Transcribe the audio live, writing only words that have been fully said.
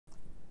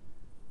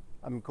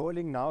I'm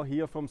calling now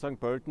here from St.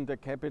 Pölten, the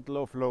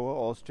capital of Lower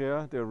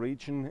Austria, the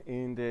region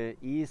in the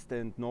east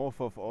and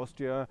north of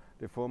Austria,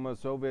 the former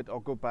Soviet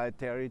occupied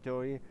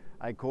territory.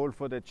 I call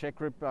for the Czech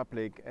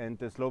Republic and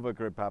the Slovak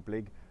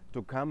Republic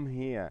to come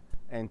here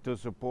and to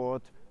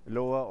support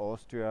Lower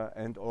Austria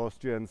and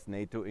Austrians'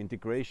 NATO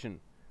integration.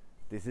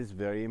 This is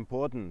very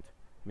important.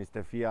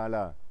 Mr.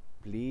 Fiala,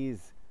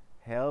 please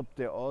help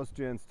the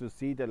Austrians to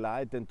see the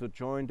light and to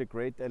join the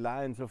great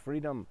alliance of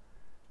freedom.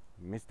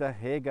 Mr.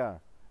 Heger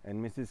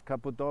and Mrs.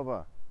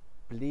 Kaputova,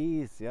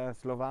 please,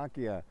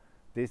 Slovakia,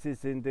 this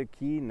is in the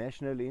key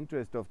national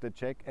interest of the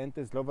Czech and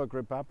the Slovak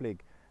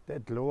Republic,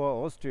 that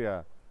Lower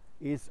Austria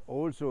is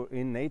also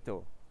in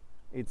NATO.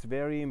 It's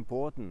very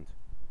important,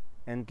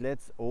 and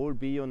let's all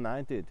be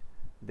united.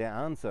 The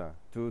answer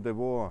to the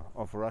war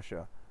of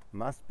Russia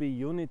must be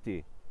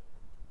unity.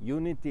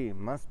 Unity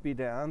must be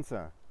the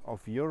answer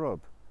of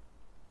Europe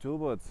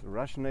towards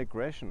Russian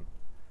aggression.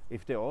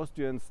 If the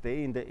Austrians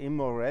stay in the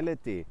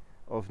immorality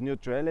of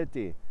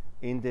neutrality,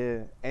 in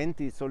the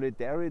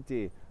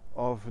anti-solidarity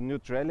of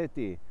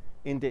neutrality,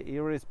 in the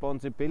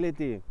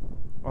irresponsibility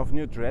of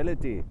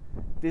neutrality,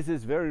 this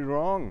is very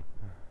wrong.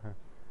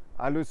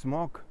 Alois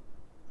Mock,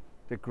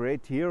 the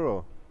great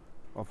hero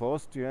of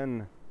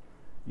Austrian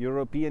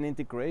European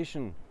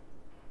integration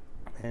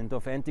and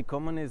of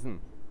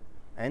anti-communism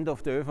and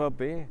of the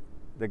ÖVP,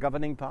 the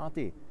governing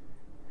party,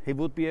 he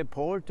would be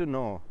appalled to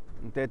know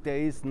that there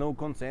is no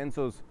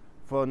consensus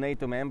for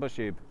NATO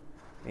membership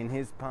in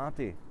his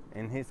party,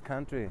 in his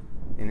country,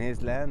 in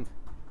his land,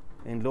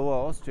 in Lower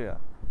Austria.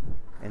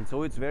 And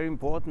so it's very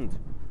important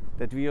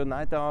that we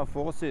unite our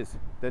forces,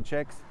 the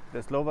Czechs,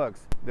 the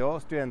Slovaks, the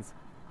Austrians,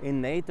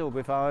 in NATO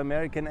with our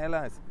American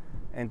allies,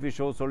 and we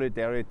show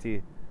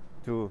solidarity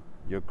to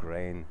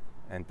Ukraine.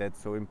 And that's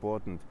so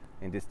important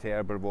in this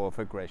terrible war of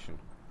aggression.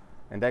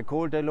 And I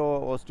call the Lower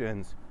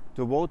Austrians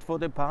to vote for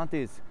the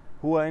parties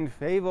who are in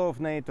favor of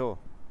NATO.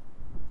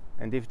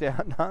 And if they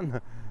are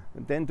none,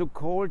 then to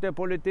call the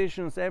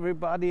politicians,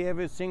 everybody,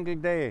 every single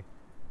day,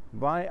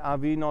 why are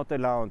we not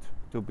allowed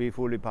to be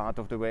fully part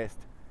of the West,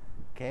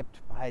 kept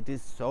by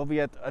this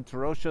Soviet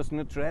atrocious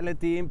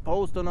neutrality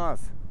imposed on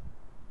us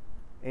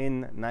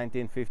in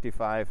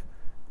 1955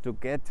 to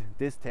get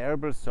this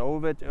terrible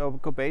Soviet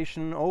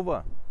occupation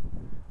over.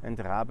 And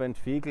Rabe and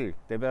Fiegel,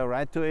 they were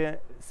right to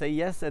say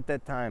yes at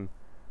that time.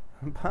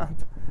 But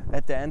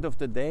at the end of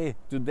the day,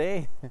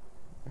 today,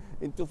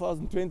 in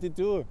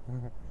 2022,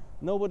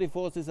 nobody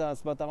forces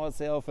us but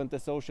ourselves and the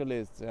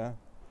socialists,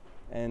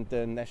 and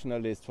the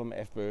nationalists from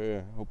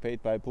FPÖ who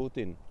paid by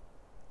Putin.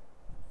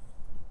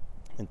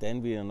 And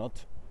then we are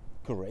not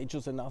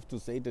courageous enough to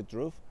say the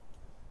truth.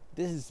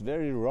 This is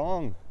very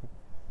wrong.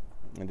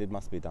 And it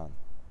must be done.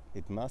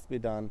 It must be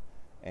done,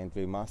 and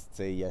we must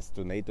say yes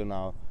to NATO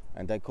now.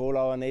 And I call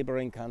our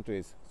neighboring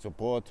countries,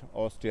 support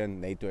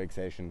Austrian NATO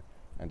accession.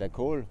 And I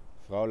call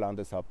Frau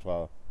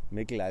Landeshauptfrau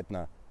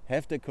Mikl-Leitner,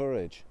 have the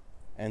courage.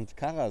 And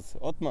Karas,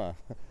 Ottmar,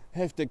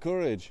 have the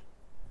courage.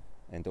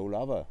 And all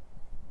other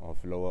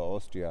of Lower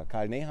Austria,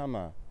 Karl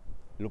Nehammer,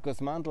 Lukas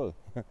Mandl.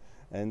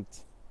 And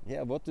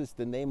what is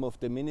the name of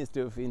the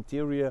Minister of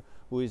Interior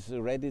who is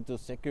ready to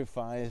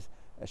sacrifice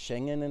a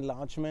Schengen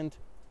enlargement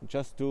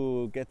just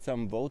to get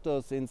some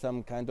voters in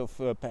some kind of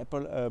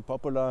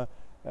popular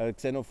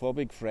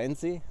xenophobic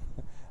frenzy?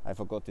 I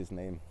forgot his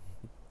name.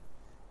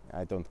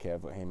 I don't care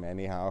for him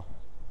anyhow.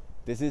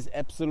 This is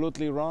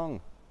absolutely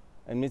wrong.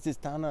 And Mrs.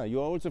 Tanner,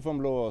 you're also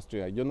from Lower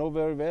Austria. You know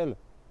very well.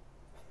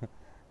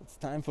 It's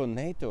time for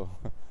NATO.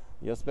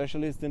 Your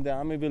specialist in the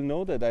army will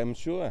know that, I'm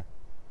sure.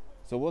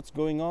 So what's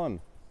going on?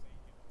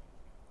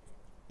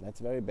 That's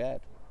very bad.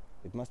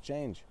 It must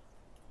change.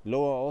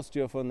 Lower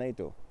Austria for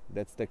NATO.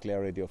 That's the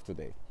clarity of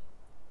today.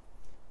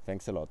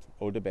 Thanks a lot.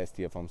 All the best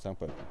here from St.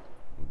 Pölten.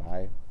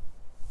 Bye.